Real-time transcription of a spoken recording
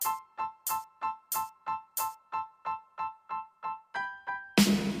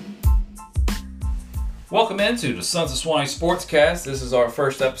Welcome into the Sons of Swanee Sportscast. This is our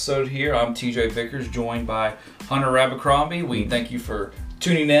first episode here. I'm TJ Vickers, joined by Hunter Abercrombie. We thank you for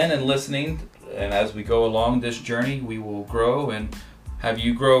tuning in and listening. And as we go along this journey, we will grow and have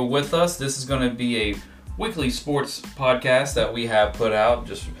you grow with us. This is going to be a weekly sports podcast that we have put out,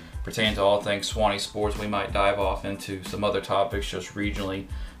 just pertaining to all things Swanee sports. We might dive off into some other topics just regionally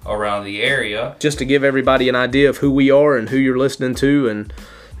around the area. Just to give everybody an idea of who we are and who you're listening to, and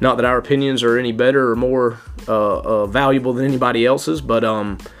not that our opinions are any better or more valuable than anybody else's, but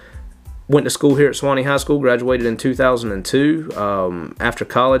went to school here at Swanee High School, graduated in 2002. After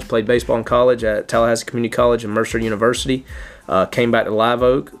college, played baseball in college at Tallahassee Community College and Mercer University. Came back to Live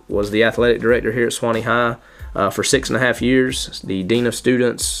Oak, was the athletic director here at Swanee High for 6.5 years, the dean of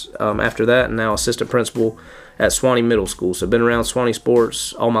students after that, and now assistant principal at Swanee Middle School. So been around Swanee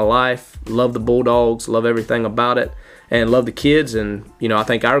sports all my life, love the Bulldogs, love everything about it, and love the kids. And, you know, I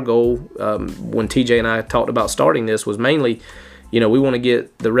think our goal when TJ and I talked about starting this was mainly, you know, we want to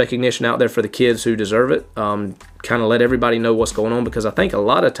get the recognition out there for the kids who deserve it, kind of let everybody know what's going on, because I think a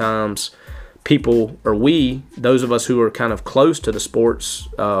lot of times people, or we, those of us who are kind of close to the sports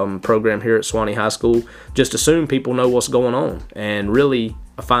program here at Swanee High School, just assume people know what's going on. And really,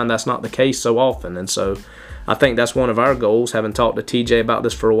 I find that's not the case so often. And so I think that's one of our goals, having talked to TJ about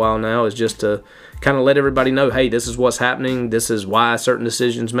this for a while now, is just to kind of let everybody know, hey, this is what's happening, this is why certain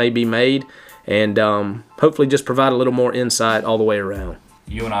decisions may be made, and hopefully just provide a little more insight all the way around.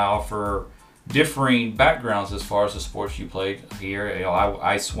 You and I offer differing backgrounds as far as the sports you played here. You know,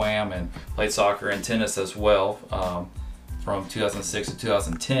 I swam and played soccer and tennis as well from 2006 to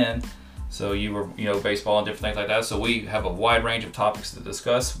 2010. So you were, you know, baseball and different things like that. So we have a wide range of topics to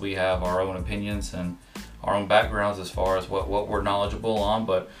discuss. We have our own opinions and our own backgrounds as far as what we're knowledgeable on,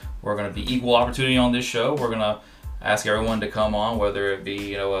 but we're going to be equal opportunity on this show. We're going to ask everyone to come on, whether it be,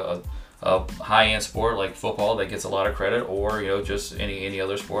 you know, a high-end sport like football that gets a lot of credit, or, you know, just any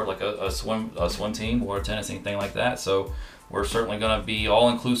other sport like a swim team or tennis, anything like that. So we're certainly going to be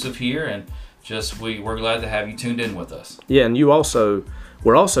all-inclusive here, and just we're glad to have you tuned in with us. Yeah, and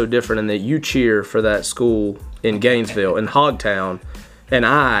we're also different in that you cheer for that school in Gainesville, in Hogtown, and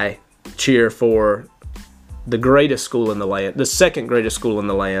I cheer for the greatest school in the land, the second greatest school in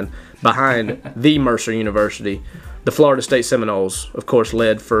the land, behind the Mercer University, the Florida State Seminoles, of course,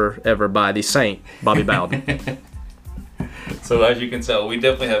 led forever by the Saint, Bobby Bowden. So as you can tell, we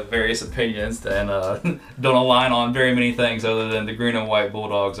definitely have various opinions and don't align on very many things other than the green and white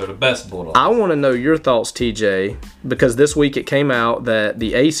Bulldogs are the best Bulldogs. I want to know your thoughts, TJ, because this week it came out that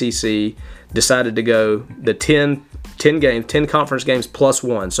the ACC decided to go the 10 conference games plus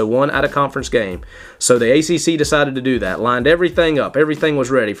one, so one out of conference game. So the ACC decided to do that, lined everything up, everything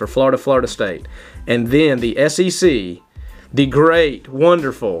was ready for Florida State. And then the SEC, the great,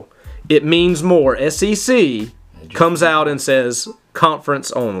 wonderful, it means more, SEC, comes out and says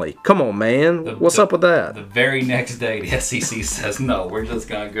conference only. Come on, man. What's up with that? The very next day, the SEC says, no, we're just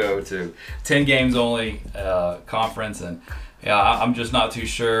going to go to 10 games only conference. And yeah, I'm just not too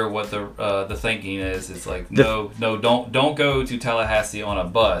sure what the thinking is. It's like, no, don't go to Tallahassee on a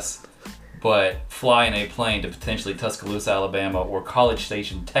bus, but fly in a plane to potentially Tuscaloosa, Alabama, or College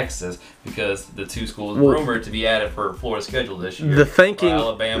Station, Texas, because the two schools rumored to be added for Florida's schedule this year. The thinking,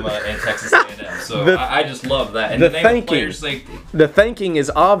 Alabama and Texas A&M. So I just love that. And the name of player safety. The thinking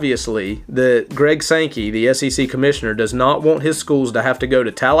is obviously that Greg Sankey, the SEC commissioner, does not want his schools to have to go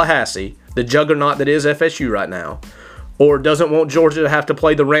to Tallahassee, the juggernaut that is FSU right now, or doesn't want Georgia to have to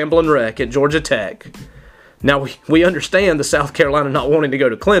play the Ramblin' Wreck at Georgia Tech. Now, we understand the South Carolina not wanting to go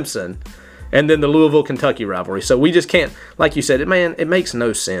to Clemson, and then the Louisville-Kentucky rivalry. So we just can't, like you said, it makes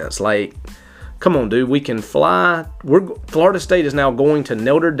no sense. Like, come on, dude, we can fly. Florida State is now going to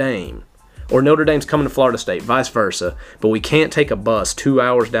Notre Dame, or Notre Dame's coming to Florida State, vice versa. But we can't take a bus 2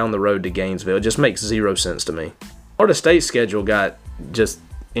 hours down the road to Gainesville. It just makes zero sense to me. Florida State's schedule got just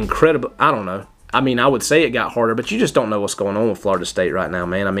incredible. I don't know. I mean, I would say it got harder, but you just don't know what's going on with Florida State right now,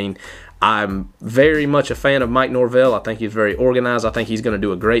 man. I mean, I'm very much a fan of Mike Norvell. I think he's very organized. I think he's going to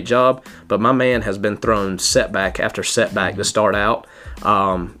do a great job. But my man has been thrown setback after setback to start out.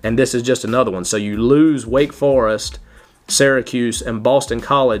 And this is just another one. So you lose Wake Forest, Syracuse, and Boston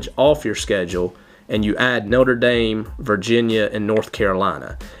College off your schedule, and you add Notre Dame, Virginia, and North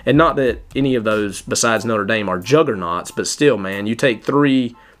Carolina. And not that any of those besides Notre Dame are juggernauts, but still, man, you take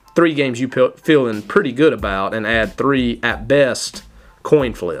three games you feeling pretty good about and add three, at best,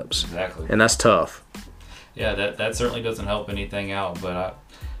 coin flips. Exactly. And that's tough. Yeah, that certainly doesn't help anything out. But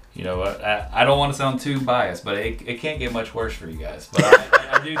I don't want to sound too biased, but it can't get much worse for you guys. But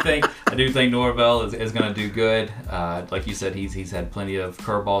I do think Norvell is going to do good. Like you said, he's had plenty of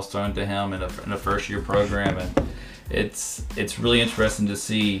curveballs thrown to him in a first year program, and it's really interesting to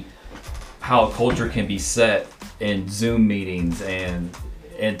see how a culture can be set in Zoom meetings and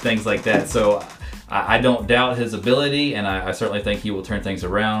things like that. So I don't doubt his ability, and I certainly think he will turn things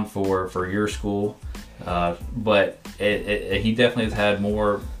around for your school. But he definitely has had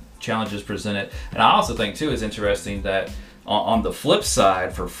more challenges presented. And I also think, too, it's interesting that on the flip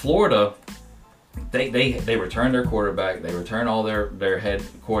side, for Florida, they return their quarterback, they return all their head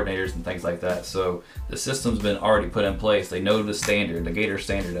coordinators and things like that. So the system's been already put in place. They know the standard, the Gator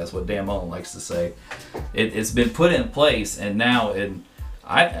standard, that's what Dan Mullen likes to say. It's been put in place, and now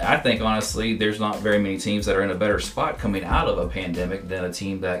I think, honestly, there's not very many teams that are in a better spot coming out of a pandemic than a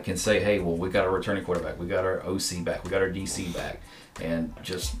team that can say, hey, well, we got our returning quarterback, we got our OC back, we got our DC back, and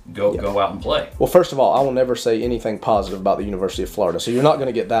just go out and play. Well, first of all, I will never say anything positive about the University of Florida, so you're not going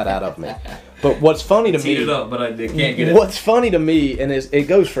to get that out of me. But what's funny to me... it up, but I can't get it. What's funny to me, and it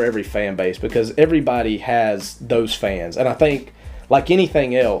goes for every fan base, because everybody has those fans. And I think, like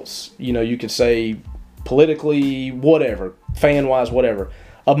anything else, you could say politically, whatever, fan-wise, whatever,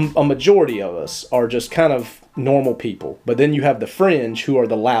 a majority of us are just kind of normal people. But then you have the fringe who are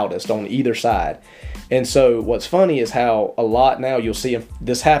the loudest on either side. And so what's funny is how a lot now you'll see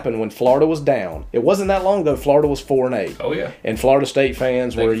this happen when Florida was down. It wasn't that long ago Florida was 4-8. Oh, yeah. And Florida State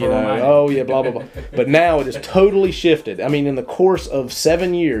fans were, oh, yeah, blah, blah, blah. But now it has totally shifted. I mean, in the course of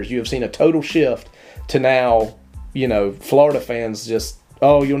 7 years, you have seen a total shift to now, Florida fans just,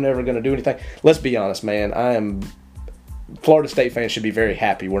 oh, you're never going to do anything. Let's be honest, man. Florida State fans should be very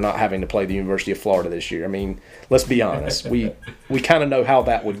happy we're not having to play the University of Florida this year. I mean, let's be honest. We kind of know how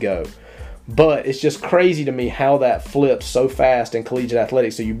that would go. But it's just crazy to me how that flips so fast in collegiate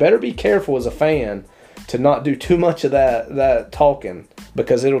athletics. So you better be careful as a fan to not do too much of that talking,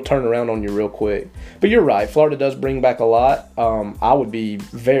 because it'll turn around on you real quick. But you're right. Florida does bring back a lot. I would be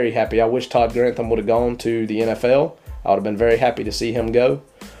very happy. I wish Todd Grantham would have gone to the NFL. I would have been very happy to see him go.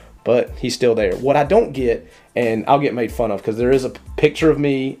 But he's still there. What I don't get, and I'll get made fun of because there is a picture of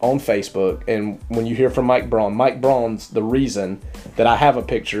me on Facebook, and when you hear from Mike Braun's the reason that I have a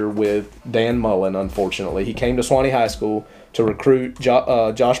picture with Dan Mullen, unfortunately. He came to Swanee High School to recruit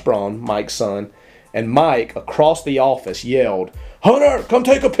Josh Braun, Mike's son, and Mike, across the office, yelled, "Hunter, come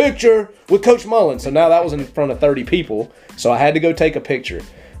take a picture with Coach Mullen." So now that was in front of 30 people, so I had to go take a picture.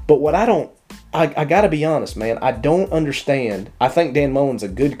 But what I got to be honest, man, I don't understand. I think Dan Mullen's a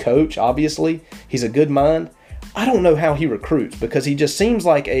good coach, obviously. He's a good mind. I don't know how he recruits, because he just seems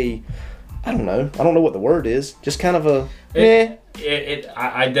like I don't know what the word is. Just kind of a,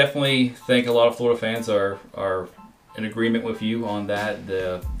 I definitely think a lot of Florida fans are in agreement with you on that.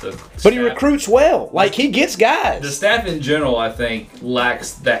 But he recruits well. Like, he gets guys. The staff in general, I think,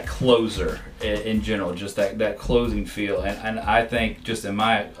 lacks that closer in general, just that closing feel. And I think, just in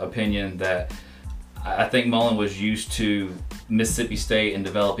my opinion, that I think Mullen was used to Mississippi State and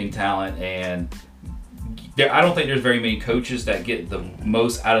developing talent, and I don't think there's very many coaches that get the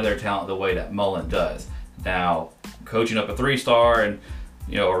most out of their talent the way that Mullen does. Now, coaching up a 3-star and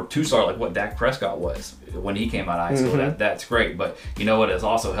or 2-star like what Dak Prescott was when he came out of high school, that's great. But you know what? It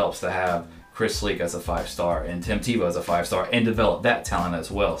also helps to have Chris Sleek as a 5-star and Tim Tebow as a 5-star and develop that talent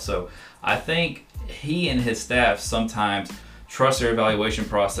as well. So I think he and his staff sometimes trust their evaluation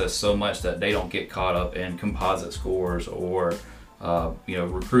process so much that they don't get caught up in composite scores or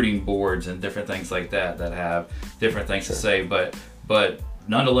recruiting boards and different things like that have different things to say. But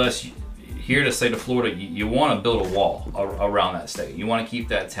nonetheless, here to state of Florida, you want to build a wall around that state. You want to keep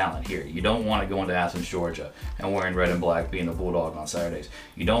that talent here. You don't want to go into Athens, Georgia, and wearing red and black, being a Bulldog on Saturdays.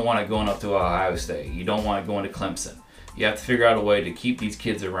 You don't want to going up to Ohio State. You don't want to go into Clemson. You have to figure out a way to keep these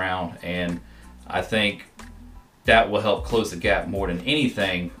kids around, and I think that will help close the gap more than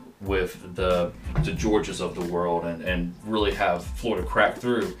anything with the Georgias of the world, and really have Florida crack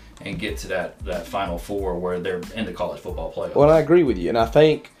through and get to that Final Four where they're in the college football playoff. Well, I agree with you, and I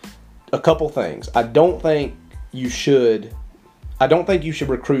think a couple things. I don't think you should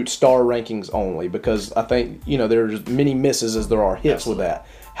recruit star rankings only, because I think there's many misses as there are hits. Absolutely. With that.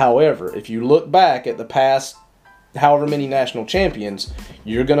 However, if you look back at the past however many national champions,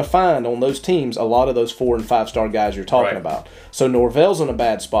 you're going to find on those teams a lot of those 4- and 5-star guys you're talking about. So Norvell's in a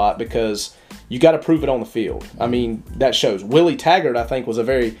bad spot because you got to prove it on the field. I mean, that shows. Willie Taggart, I think,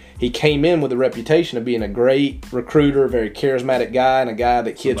 he came in with a reputation of being a great recruiter, a very charismatic guy, and a guy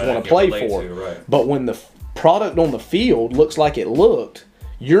that kids want to play for. Right. But when the product on the field looks like it looked,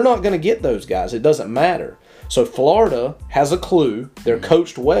 you're not going to get those guys. It doesn't matter. So Florida has a clue. They're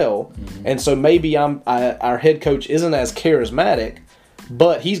coached well, and so maybe our head coach isn't as charismatic,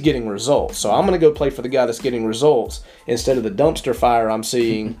 but he's getting results. So I'm going to go play for the guy that's getting results instead of the dumpster fire I'm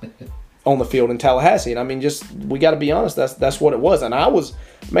seeing on the field in Tallahassee. And I mean, we got to be honest. That's what it was. And I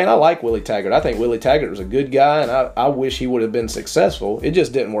like Willie Taggart. I think Willie Taggart was a good guy, and I wish he would have been successful. It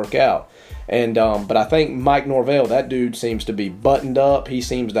just didn't work out. And but I think Mike Norvell, that dude seems to be buttoned up. He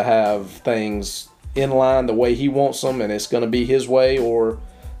seems to have things in line the way he wants them, and it's going to be his way, or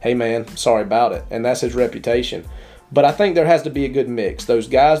hey man, sorry about it. And that's his reputation. But I think there has to be a good mix. Those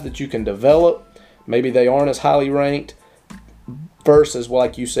guys that you can develop, maybe they aren't as highly ranked, versus,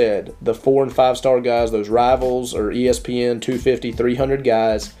 like you said, the 4 and 5 star guys, those rivals or ESPN 250, 300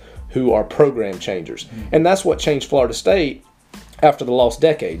 guys who are program changers. And that's what changed Florida State after the lost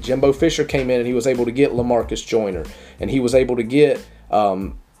decade. Jimbo Fisher came in and he was able to get LaMarcus Joyner, and he was able to get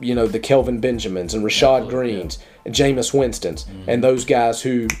the Kelvin Benjamins and Rashad Greens and Jameis Winstons and those guys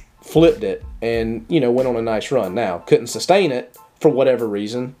who flipped it and, went on a nice run. Now, couldn't sustain it for whatever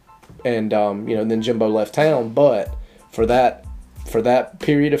reason, and, then Jimbo left town. But for that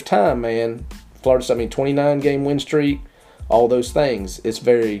period of time, man, Florida State, 29-game win streak, all those things, it's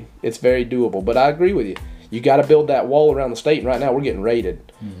very doable. But I agree with you. You got to build that wall around the state, and right now we're getting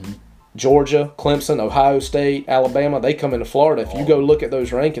raided. Georgia, Clemson, Ohio State, Alabama, they come into Florida. If you go look at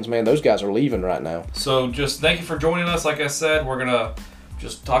those rankings, man, those guys are leaving right now. So just thank you for joining us. Like I said, we're going to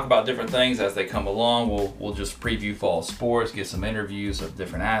just talk about different things as they come along. We'll just preview fall sports, get some interviews of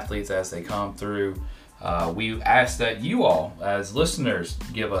different athletes as they come through. We ask that you all, as listeners,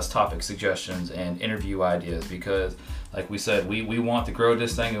 give us topic suggestions and interview ideas because, like we said, we want to grow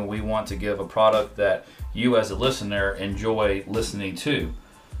this thing and we want to give a product that you as a listener enjoy listening to.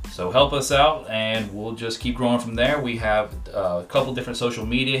 So help us out and we'll just keep growing from there. We have a couple different social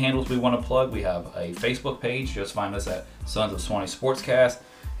media handles we want to plug. We have a Facebook page. Just find us at Sons of Swanee Sportscast,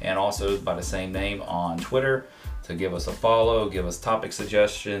 and also by the same name on Twitter. To give us a follow, give us topic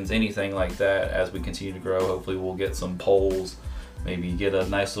suggestions, anything like that. As we continue to grow, hopefully we'll get some polls, maybe get a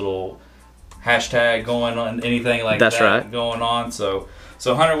nice little hashtag going on, anything like That's that right. going on. So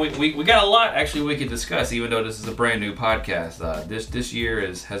Hunter, we got a lot actually we could discuss, even though this is a brand new podcast. This year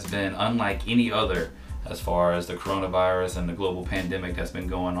has been unlike any other as far as the coronavirus and the global pandemic that's been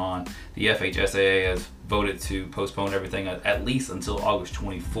going on. The FHSAA has voted to postpone everything at least until August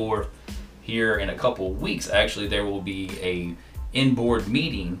 24th. Here in a couple of weeks, actually, there will be a in-board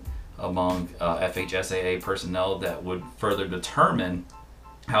meeting among FHSAA personnel that would further determine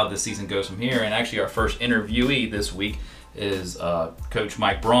how this season goes from here. And actually, our first interviewee this week is Coach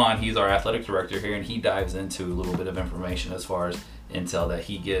Mike Braun. He's our athletic director here, and he dives into a little bit of information as far as intel that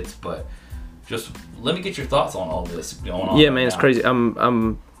he gets. But just let me get your thoughts on all this going on. Yeah, man, it's crazy.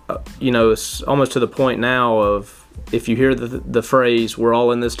 I'm it's almost to the point now of, if you hear the phrase "we're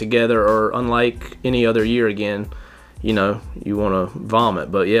all in this together" or "unlike any other year again," you want to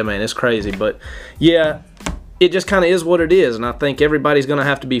vomit. But yeah, man, it's crazy. But yeah, it just kind of is what it is, and I think everybody's going to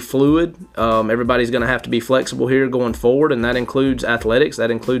have to be fluid. Everybody's going to have to be flexible here going forward, and that includes athletics,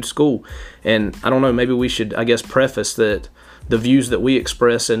 that includes school. And I don't know, maybe we should, I guess, preface that the views that we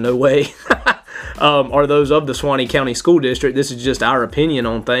express in no way are those of the Suwannee County School District. This is just our opinion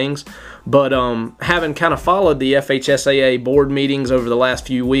on things. But having kind of followed the FHSAA board meetings over the last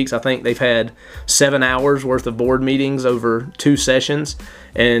few weeks, I think they've had 7 hours worth of board meetings over 2 sessions.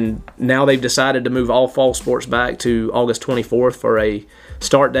 And now they've decided to move all fall sports back to August 24th for a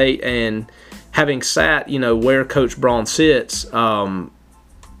start date. And having sat, where Coach Braun sits,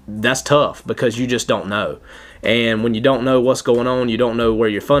 that's tough because you just don't know. And when you don't know what's going on, you don't know where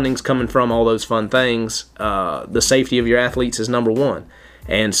your funding's coming from, all those fun things, the safety of your athletes is number one.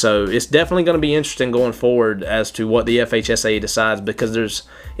 And so it's definitely going to be interesting going forward as to what the FHSAA decides, because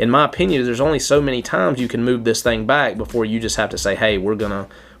in my opinion, there's only so many times you can move this thing back before you just have to say, hey, we're gonna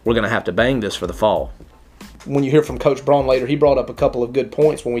have to bang this for the fall. When you hear from Coach Braun later, he brought up a couple of good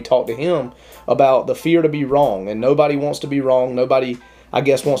points when we talked to him about the fear to be wrong, and nobody wants to be wrong. Nobody, I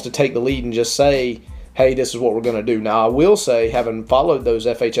guess, wants to take the lead and just say, hey, this is what we're going to do. Now, I will say, having followed those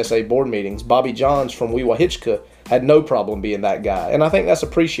FHSAA board meetings, Bobby Johns from Weewahitchka had no problem being that guy. And I think that's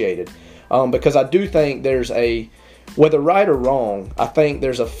appreciated because I do think there's whether right or wrong, I think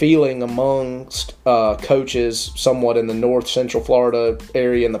there's a feeling amongst coaches somewhat in the North Central Florida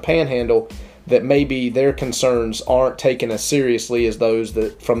area and the Panhandle that maybe their concerns aren't taken as seriously as those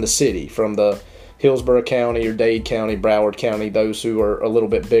that from the city, from the Hillsborough County or Dade County, Broward County, those who are a little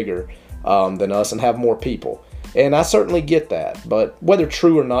bit bigger than us and have more people. And I certainly get that. But whether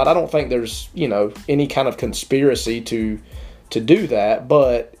true or not, I don't think there's, any kind of conspiracy to do that,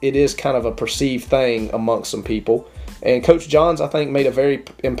 but it is kind of a perceived thing amongst some people. And Coach Johns, I think, made a very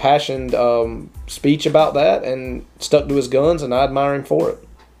impassioned speech about that and stuck to his guns, and I admire him for it.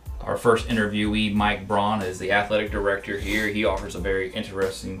 Our first interviewee, Mike Braun, is the athletic director here. He offers a very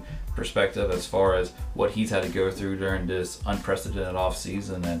interesting perspective as far as what he's had to go through during this unprecedented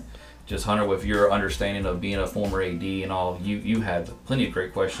offseason. And just, Hunter, with your understanding of being a former AD and all, you had plenty of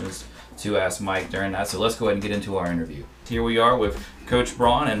great questions to ask Mike during that. So let's go ahead and get into our interview. Here we are with Coach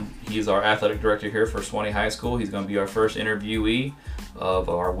Braun, and he's our athletic director here for Suwannee High School. He's going to be our first interviewee of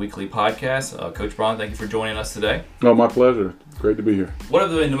our weekly podcast. Coach Braun, thank you for joining us today. Oh, my pleasure. Great to be here. What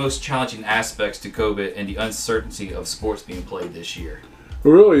have been the most challenging aspects to COVID and the uncertainty of sports being played this year?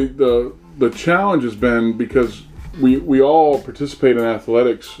 Really, the challenge has been because we all participate in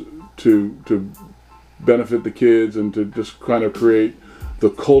athletics to benefit the kids and to just kind of create the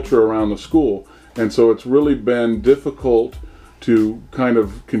culture around the school. And so it's really been difficult to kind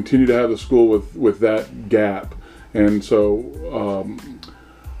of continue to have the school with that gap. And so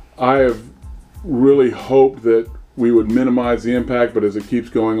I have really hoped that we would minimize the impact, but as it keeps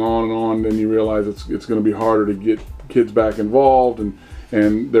going on, then you realize it's going to be harder to get kids back involved,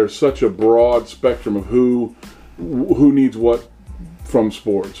 and there's such a broad spectrum of who needs what from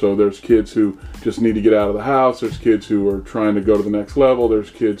sports. So there's kids who just need to get out of the house, there's kids who are trying to go to the next level, there's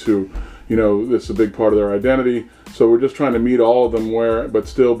kids who, this is a big part of their identity. So we're just trying to meet all of them but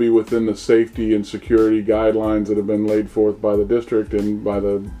still be within the safety and security guidelines that have been laid forth by the district and by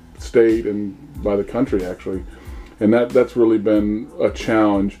the state and by the country, actually. And that's really been a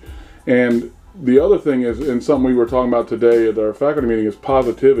challenge. And the other thing is, and something we were talking about today at our faculty meeting, is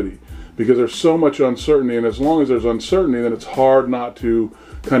positivity. Because there's so much uncertainty, and as long as there's uncertainty, then it's hard not to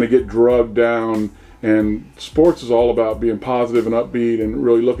kind of get drugged down. And sports is all about being positive and upbeat and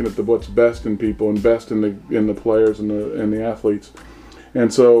really looking at what's best in people and best in the players and the athletes.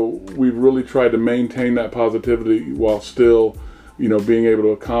 And so we've really tried to maintain that positivity while still, being able to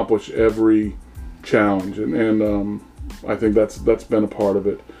accomplish every challenge. And I think that's been a part of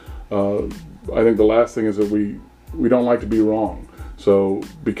it. I think the last thing is that we don't like to be wrong. So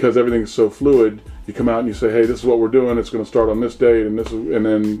because everything's so fluid, you come out and you say, hey, this is what we're doing. It's going to start on this date, and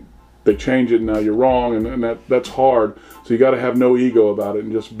then they change it, and now you're wrong, and that's hard. So you got to have no ego about it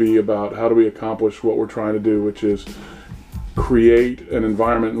and just be about how do we accomplish what we're trying to do, which is create an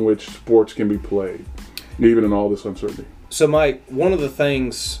environment in which sports can be played, even in all this uncertainty. So, Mike, one of the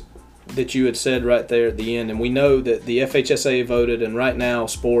things that you had said right there at the end, and we know that the FHSA voted, and right now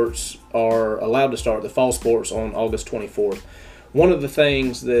sports are allowed to start, the fall sports, on August 24th. One of the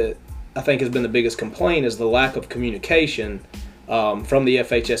things that I think has been the biggest complaint is the lack of communication from the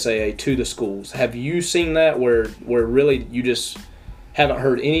FHSAA to the schools. Have you seen that where really you just haven't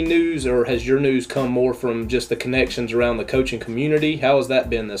heard any news, or has your news come more from just the connections around the coaching community? How has that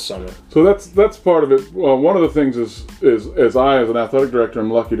been this summer? So that's part of it. Well, one of the things is as an athletic director,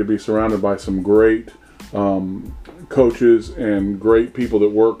 I'm lucky to be surrounded by some great coaches and great people that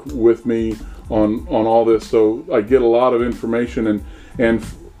work with me on all this. So I get a lot of information, and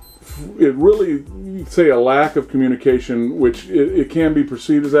it really, say, a lack of communication, which it can be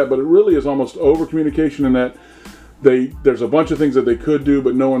perceived as that, but it really is almost over communication in that there's a bunch of things that they could do,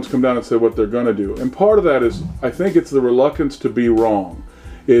 but no one's come down and said what they're going to do. And part of that is, I think it's the reluctance to be wrong.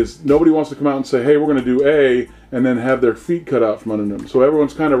 Is nobody wants to come out and say, hey, we're going to do A, and then have their feet cut out from under them. So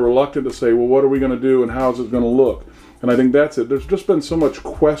everyone's kind of reluctant to say, well, what are we going to do and how's it going to look? And I think that's it. There's just been so much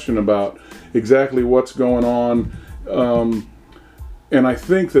question about exactly what's going on. And I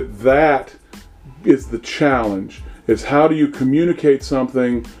think that is the challenge, is how do you communicate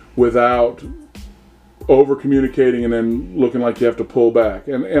something without over-communicating and then looking like you have to pull back.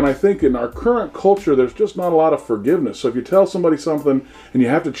 And I think in our current culture, there's just not a lot of forgiveness. So if you tell somebody something and you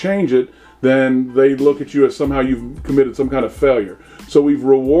have to change it, then they look at you as somehow you've committed some kind of failure. So we've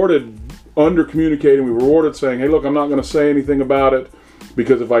rewarded under-communicating. We've rewarded saying, hey, look, I'm not going to say anything about it,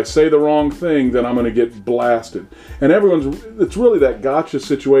 because if I say the wrong thing, then I'm going to get blasted. And it's really that gotcha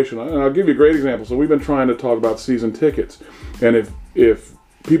situation. And I'll give you a great example. So we've been trying to talk about season tickets. And if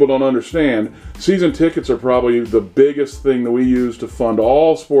people don't understand, season tickets are probably the biggest thing that we use to fund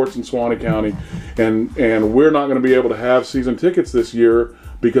all sports in Suwannee County. And we're not going to be able to have season tickets this year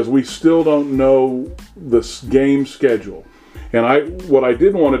because we still don't know the game schedule. And what I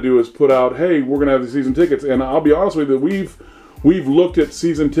didn't want to do is put out, hey, we're going to have the season tickets. And I'll be honest with you, we've looked at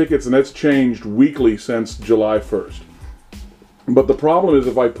season tickets, and that's changed weekly since July 1st. But the problem is,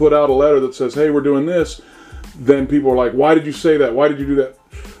 if I put out a letter that says, hey, we're doing this, then people are like, why did you say that? Why did you do that?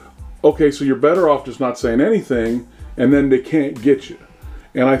 Okay, so you're better off just not saying anything, and then they can't get you.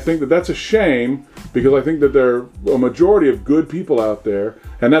 And I think that's a shame, because I think that there are a majority of good people out there,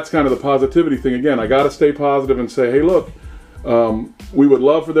 and that's kind of the positivity thing. Again, I got to stay positive and say, hey, look, we would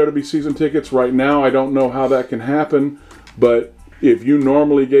love for there to be season tickets. Right now, I don't know how that can happen, but if you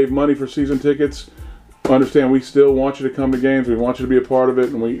normally gave money for season tickets, understand we still want you to come to games. We want you to be a part of it,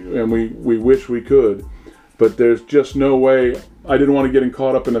 and we wish we could, but there's just no way. I didn't want to get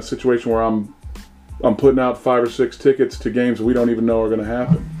caught up in a situation where I'm putting out 5 or 6 tickets to games we don't even know are going to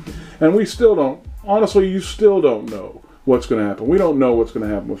happen, and we still don't. Honestly, you still don't know what's going to happen. We don't know what's going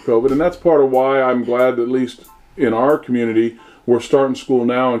to happen with COVID, and that's part of why I'm glad that at least in our community we're starting school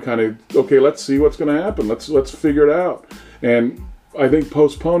now and kind of, okay, let's see what's going to happen. Let's figure it out. And I think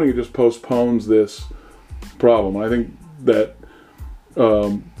postponing it just postpones this problem. I think that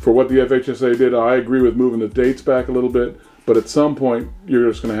for what the FHSA did, I agree with moving the dates back a little bit, but at some point you're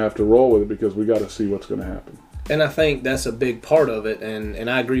just going to have to roll with it because we got to see what's going to happen. And I think that's a big part of it, and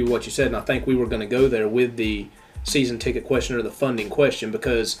I agree with what you said, and I think we were going to go there with the season ticket question or the funding question,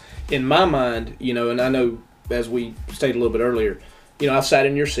 because in my mind, and I know as we stated a little bit earlier, I've sat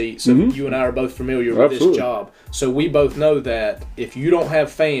in your seat, so you and I are both familiar with this job. So we both know that if you don't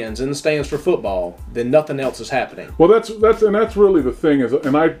have fans in the stands for football, then nothing else is happening. Well, that's really the thing is,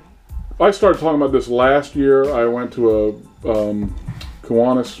 and I started talking about this last year. I went to a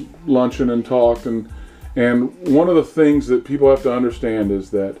Kiwanis luncheon and talked, and one of the things that people have to understand is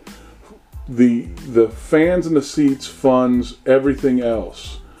that the fans in the seats funds everything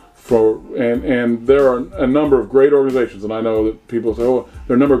else. And there are a number of great organizations, and I know that people say, oh,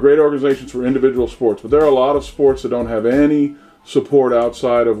 there are a number of great organizations for individual sports, but there are a lot of sports that don't have any support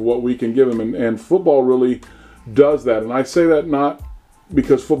outside of what we can give them, and football really does that. And I say that not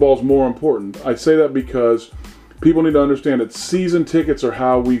because football is more important. I say that because people need to understand that season tickets are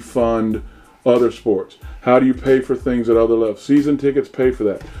how we fund other sports. How do you pay for things at other levels? Season tickets pay for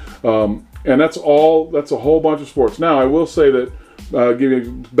that. And that's a whole bunch of sports. Now, I will say that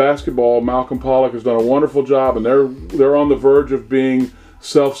giving basketball, Malcolm Pollock has done a wonderful job, and they're on the verge of being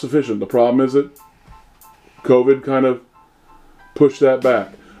self-sufficient. The problem is that COVID kind of pushed that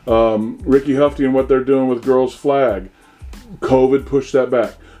back. Ricky Hufty and what they're doing with girls flag, COVID pushed that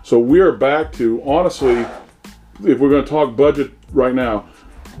back. So we are back to, honestly, if we're going to talk budget right now,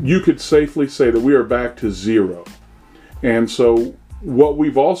 you could safely say that we are back to zero. And so what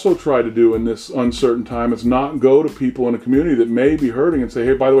we've also tried to do in this uncertain time is not go to people in a community that may be hurting and say,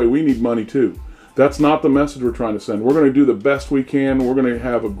 hey, by the way, we need money too. That's not the message we're trying to send. We're going to do the best we can. We're going to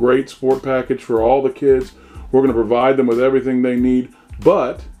have a great sport package for all the kids. We're going to provide them with everything they need.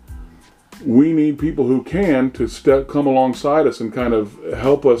 But we need people who can to come alongside us and kind of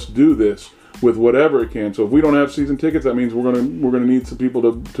help us do this with whatever it can. So if we don't have season tickets, that means we're going to need some people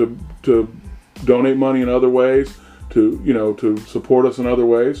to donate money in other ways, to support us in other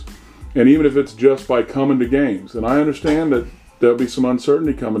ways, and even if it's just by coming to games. And I understand that there'll be some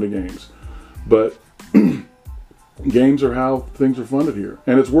uncertainty coming to games, but games are how things are funded here,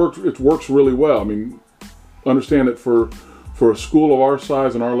 and it works really well. I mean, understand that for a school of our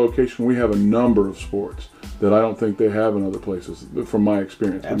size and our location, we have a number of sports that I don't think they have in other places, from my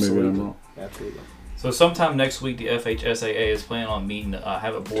experience. Absolutely. But maybe I'm wrong. Absolutely. So sometime next week, the FHSAA is planning on meeting,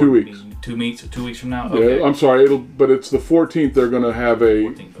 have a board 2 weeks. meeting. 2 weeks from now. Okay. Yeah, I'm sorry. But it's the 14th. They're going to have they're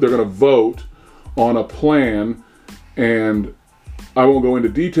going to vote on a plan, and I won't go into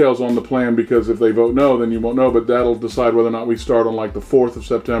details on the plan because if they vote no, then you won't know. But that'll decide whether or not we start on like the 4th of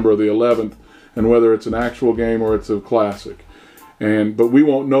September or the 11th, and whether it's an actual game or it's a classic. But we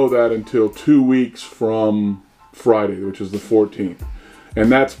won't know that until 2 weeks from Friday, which is the 14th,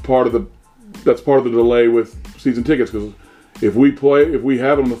 and that's part of the delay with season tickets, because if we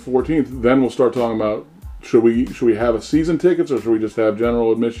have it on the 14th, then we'll start talking about should we have a season tickets or should we just have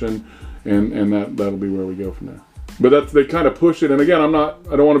general admission, and that'll be where we go from there. But they kind of push it, and again, I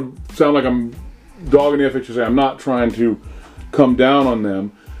don't want to sound like I'm dogging the FHSA. I'm not trying to come down on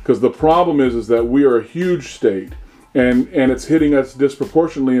them, because the problem is that we are a huge state, and it's hitting us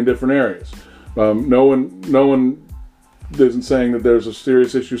disproportionately in different areas. No one isn't saying that there's a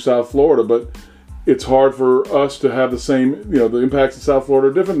serious issue South Florida, but it's hard for us to have the same, the impacts in South Florida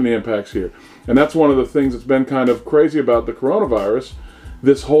are different than the impacts here. And that's one of the things that's been kind of crazy about the coronavirus,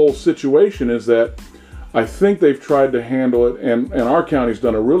 this whole situation, is that I think they've tried to handle it, and our county's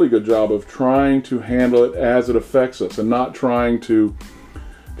done a really good job of trying to handle it as it affects us and not trying to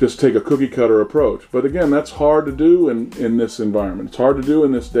just take a cookie cutter approach. But again, that's hard to do in this environment. It's hard to do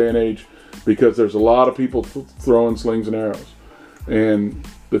in this day and age, because there's a lot of people throwing slings and arrows. And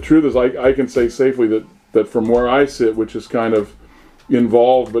the truth is, I can say safely that from where I sit, which is kind of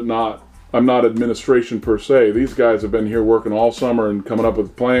involved but not I'm not administration per se. These guys have been here working all summer and coming up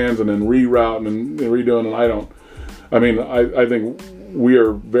with plans and then rerouting and redoing. And I think we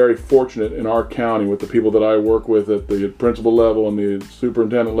are very fortunate in our county with the people that I work with at the principal level and the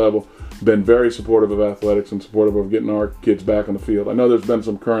superintendent level, been very supportive of athletics and supportive of getting our kids back on the field. I know there's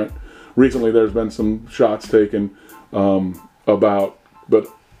been recently there's been some shots taken about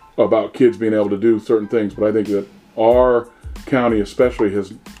kids being able to do certain things, but I think that our county especially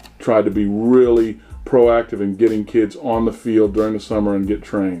has tried to be really proactive in getting kids on the field during the summer and get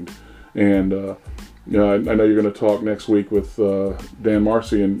trained. And I know you're going to talk next week with Dan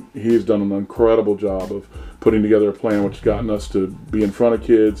Marcy, and he's done an incredible job of putting together a plan which has gotten us to be in front of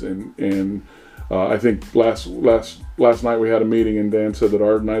kids. And I think last night we had a meeting, and Dan said that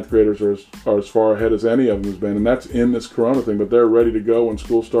our ninth graders are as far ahead as any of them has been, and that's in this Corona thing. But they're ready to go when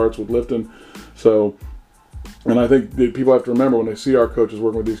school starts with lifting. So. And I think that people have to remember when they see our coaches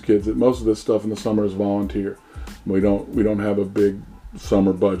working with these kids that most of this stuff in the summer is volunteer. We don't have a big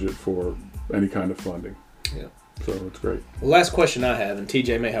summer budget for any kind of funding. Yeah. So it's great. Well, last question I have, and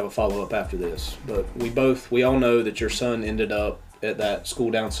TJ may have a follow-up after this, but we all know that your son ended up at that school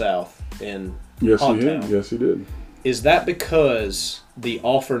down south in Hogtown. Yes, he did. Is that because the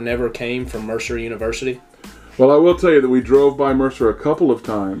offer never came from Mercer University? Well, I will tell you that we drove by Mercer a couple of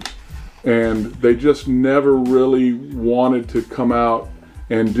times, and they just never really wanted to come out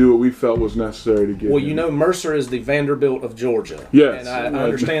and do what we felt was necessary to get. Well, Mercer is the Vanderbilt of Georgia. Yes. And I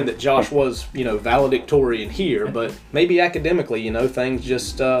understand that Josh was, valedictorian here, but maybe academically, things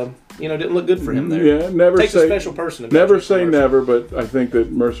just, didn't look good for him there. Yeah, never Takes say a special person to never say never, but I think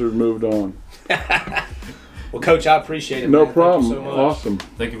that Mercer's moved on. Well, Coach, I appreciate it. No man. problem. Thank you so much. Awesome.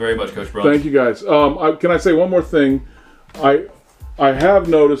 Thank you very much, Coach Braun. Thank you, guys. Can I say one more thing? I have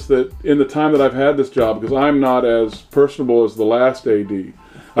noticed that in the time that I've had this job, because I'm not as personable as the last AD,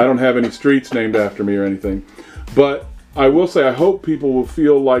 I don't have any streets named after me or anything, but I will say I hope people will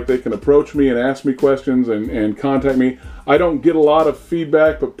feel like they can approach me and ask me questions and contact me. I don't get a lot of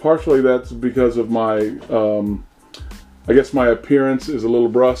feedback, but partially that's because of my, I guess my appearance is a little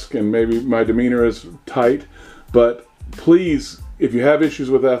brusque and maybe my demeanor is tight, but please, if you have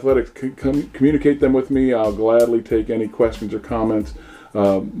issues with athletics, communicate them with me. I'll gladly take any questions or comments.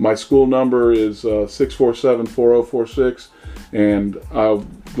 My school number is 647-4046, and I'll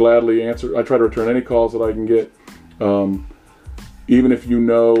gladly answer. I try to return any calls that I can get. Even if you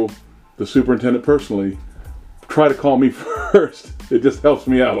know the superintendent personally, try to call me first. It just helps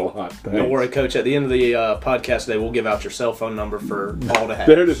me out a lot. Thanks. Don't worry, Coach. At the end of the podcast today, we'll give out your cell phone number for all to have.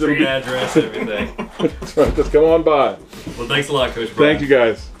 There it is. Street address, everything. That's right. Just come on by. Well, thanks a lot, Coach Braun. Thank you,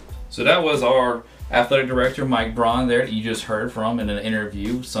 guys. So that was our athletic director, Mike Braun, there that you just heard from in an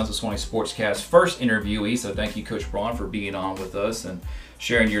interview, Sons of Swanee Sportscast first interviewee. So thank you, Coach Braun, for being on with us and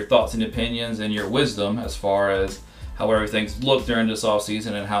sharing your thoughts and opinions and your wisdom as far as how everything's looked during this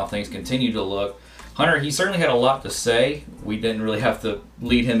offseason and how things continue to look. Hunter, he certainly had a lot to say. We didn't really have to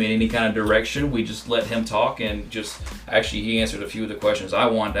lead him in any kind of direction. We just let him talk, and he answered a few of the questions I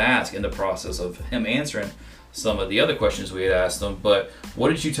wanted to ask in the process of him answering some of the other questions we had asked him. But what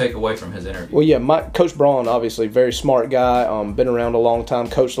did you take away from his interview? Well, yeah, Coach Braun, obviously, very smart guy, been around a long time,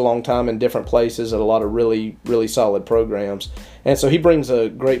 coached a long time in different places at a lot of really, really solid programs. And so he brings a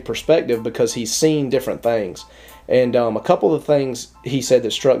great perspective because he's seen different things. And a couple of things he said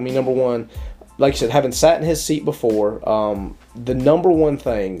that struck me. Number one, like I said, having sat in his seat before, the number one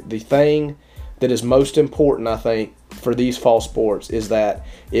thing, the thing that is most important, I think, for these fall sports is that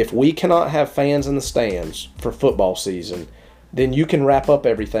if we cannot have fans in the stands for football season, then you can wrap up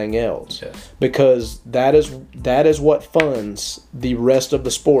everything else. Yes. Because that is what funds the rest of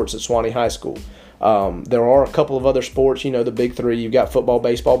the sports at Swanee High School. There are a couple of other sports, the big three. You've got football,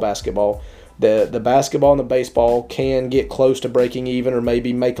 baseball, basketball. The basketball and the baseball can get close to breaking even or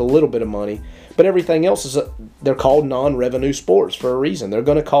maybe make a little bit of money. But everything else they're called non-revenue sports for a reason. They're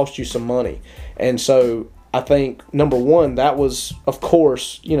going to cost you some money. And so I think, number one, that was, of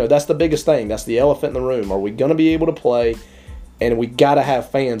course, that's the biggest thing. That's the elephant in the room. Are we going to be able to play? And we got to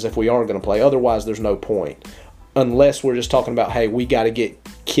have fans if we are going to play. Otherwise, there's no point. Unless we're just talking about, hey, we got to get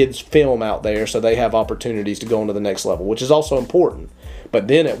kids' film out there so they have opportunities to go into the next level, which is also important. But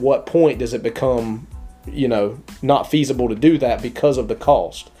then at what point does it become, not feasible to do that because of the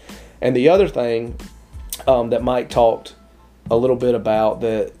cost? And the other thing that Mike talked a little bit about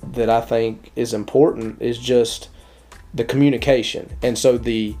that I think is important is just the communication. And so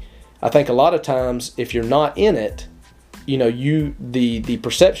I think a lot of times if you're not in it, the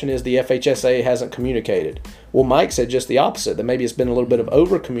perception is the FHSA hasn't communicated. Well, Mike said just the opposite, that maybe it's been a little bit of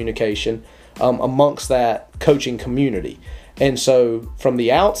over communication amongst that coaching community. And so from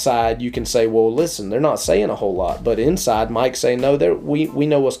the outside, you can say, well, listen, they're not saying a whole lot. But inside, Mike's saying, no, we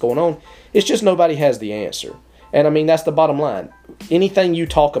know what's going on. It's just nobody has the answer. And, I mean, that's the bottom line. Anything you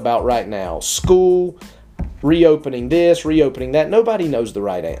talk about right now, school, reopening this, reopening that, nobody knows the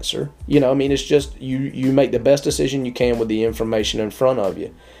right answer. You know, I mean, it's just you make the best decision you can with the information in front of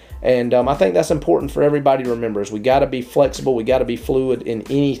you. And I think that's important for everybody to remember is we got to be flexible. We got to be fluid in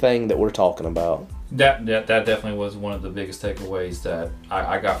anything that we're talking about. That definitely was one of the biggest takeaways that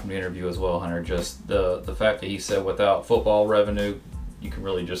I got from the interview as well, Hunter. Just the fact that he said without football revenue, you can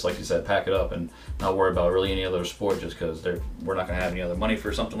really just, like you said, pack it up and not worry about really any other sport just because we're not going to have any other money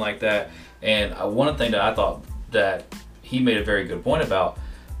for something like that. And one thing that I thought that he made a very good point about,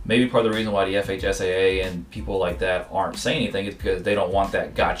 maybe part of the reason why the FHSAA and people like that aren't saying anything is because they don't want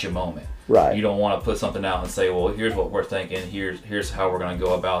that gotcha moment. Right. You don't want to put something out and say, well, here's what we're thinking, here's how we're going to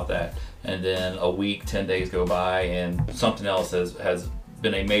go about that. And then a week, 10 days go by and something else has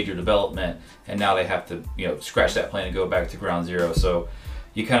been a major development and now they have to, scratch that plan and go back to ground zero. So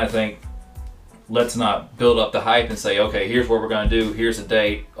you kind of think, let's not build up the hype and say, okay, here's what we're going to do, here's the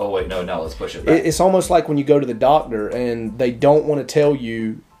date. Oh, wait, no, let's push it back. It's almost like when you go to the doctor and they don't want to tell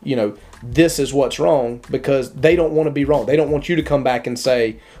you, this is what's wrong because they don't want to be wrong. They don't want you to come back and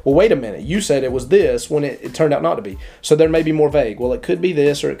say, well, wait a minute, you said it was this when it turned out not to be. So they're maybe more vague. Well, it could be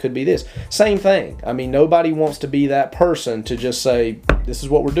this or it could be this. Same thing. I mean, nobody wants to be that person to just say, this is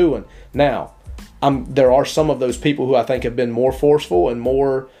what we're doing. Now, there are some of those people who I think have been more forceful and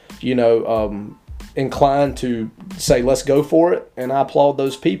more, inclined to say, let's go for it. And I applaud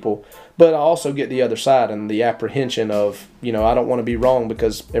those people. But I also get the other side and the apprehension of, I don't want to be wrong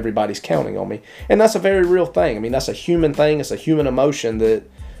because everybody's counting on me. And that's a very real thing. I mean, that's a human thing. It's a human emotion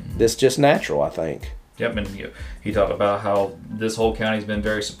that's just natural, I think. Yep, and he talked about how this whole county's been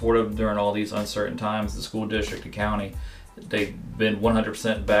very supportive during all these uncertain times. The school district, the county, they've been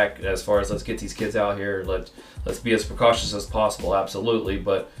 100% back as far as let's get these kids out here. Let's be as precautious as possible, absolutely.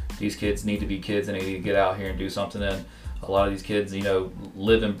 But these kids need to be kids and they need to get out here and do something. And a lot of these kids,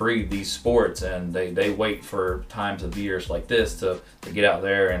 live and breathe these sports, and they wait for times of years like this to get out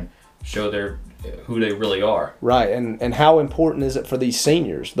there and show who they really are. Right, and how important is it for these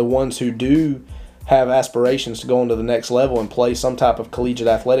seniors, the ones who do have aspirations to go into the next level and play some type of collegiate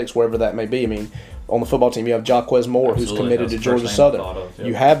athletics, wherever that may be. I mean, on the football team, you have Jaquez Moore, Absolutely. Who's committed to Georgia Southern. Yep.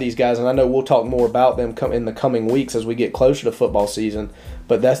 You have these guys, and I know we'll talk more about them in the coming weeks as we get closer to football season.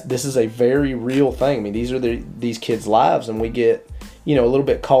 But this is a very real thing. I mean, these are these kids' lives, and we get a little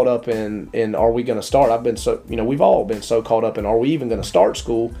bit caught up in are we going to start? I've been so we've all been so caught up in are we even going to start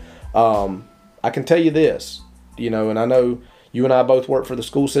school? I can tell you this, and I know you and I both work for the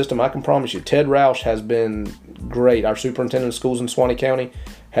school system. I can promise you, Ted Roush has been great. Our superintendent of schools in Suwannee County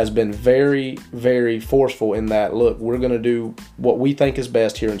has been very, very forceful in that, look, we're going to do what we think is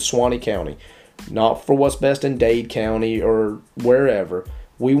best here in Suwannee County, not for what's best in Dade County or wherever.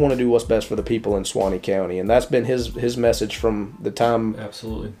 We want to do what's best for the people in Suwannee County. And that's been his message from the time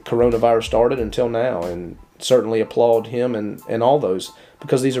Absolutely. Coronavirus started until now. And certainly applaud him and all those,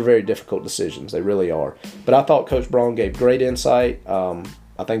 because these are very difficult decisions. They really are. But I thought Coach Braun gave great insight.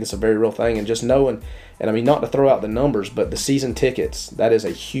 I think it's a very real thing. And just knowing, and I mean, not to throw out the numbers, but the season tickets, that is a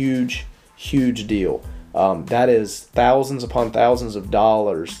huge, huge deal. That is thousands upon thousands of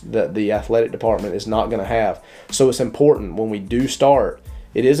dollars that the athletic department is not going to have. So it's important when we do start,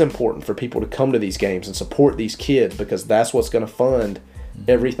 it is important for people to come to these games and support these kids, because that's what's going to fund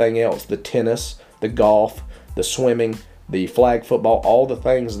everything else, the tennis, the golf, the swimming, the flag football, all the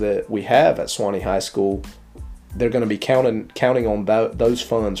things that we have at Suwannee High School. They're going to be counting on those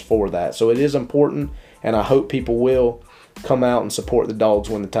funds for that. So it is important, and I hope people will come out and support the Dogs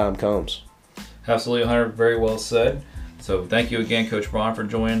when the time comes. Absolutely, Hunter. Very well said. So thank you again, Coach Braun, for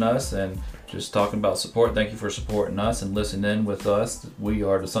joining us and just talking about support. Thank you for supporting us and listening in with us. We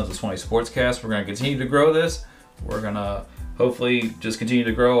are the Sons of Suwannee Sportscast. We're going to continue to grow this. We're going to hopefully just continue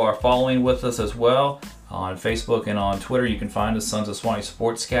to grow our following with us as well. On Facebook and on Twitter, you can find us Sons of Suwannee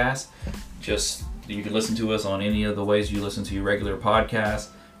Sportscast. You can listen to us on any of the ways you listen to your regular podcast.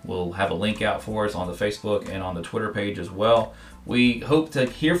 We'll have a link out for us on the Facebook and on the Twitter page as well. We hope to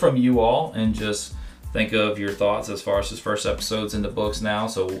hear from you all and just think of your thoughts as far as this first episode's in the books now.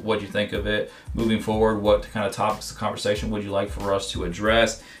 So what do you think of it moving forward? What kind of topics of conversation would you like for us to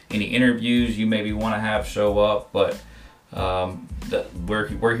address? Any interviews you maybe want to have show up? But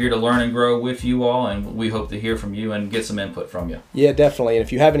we're here to learn and grow with you all, and we hope to hear from you and get some input from you. Yeah, definitely. And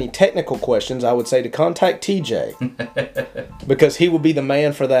if you have any technical questions, I would say to contact TJ because he will be the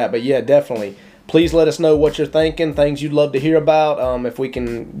man for that. But yeah, definitely. Please let us know what you're thinking, things you'd love to hear about. If we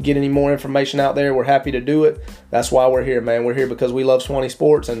can get any more information out there, we're happy to do it. That's why we're here, man. We're here because we love Swanee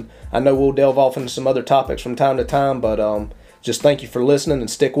sports, and I know we'll delve off into some other topics from time to time, but just thank you for listening and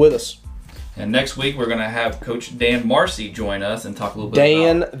stick with us. And next week we're going to have Coach Dan Marcy join us and talk a little bit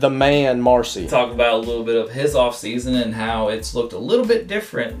Dan the Man Marcy. Talk about a little bit of his offseason and how it's looked a little bit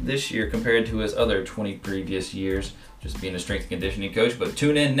different this year compared to his other 20 previous years, just being a strength and conditioning coach. But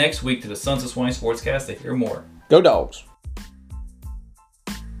tune in next week to the Sons of Swanee Sportscast to hear more. Go Dogs.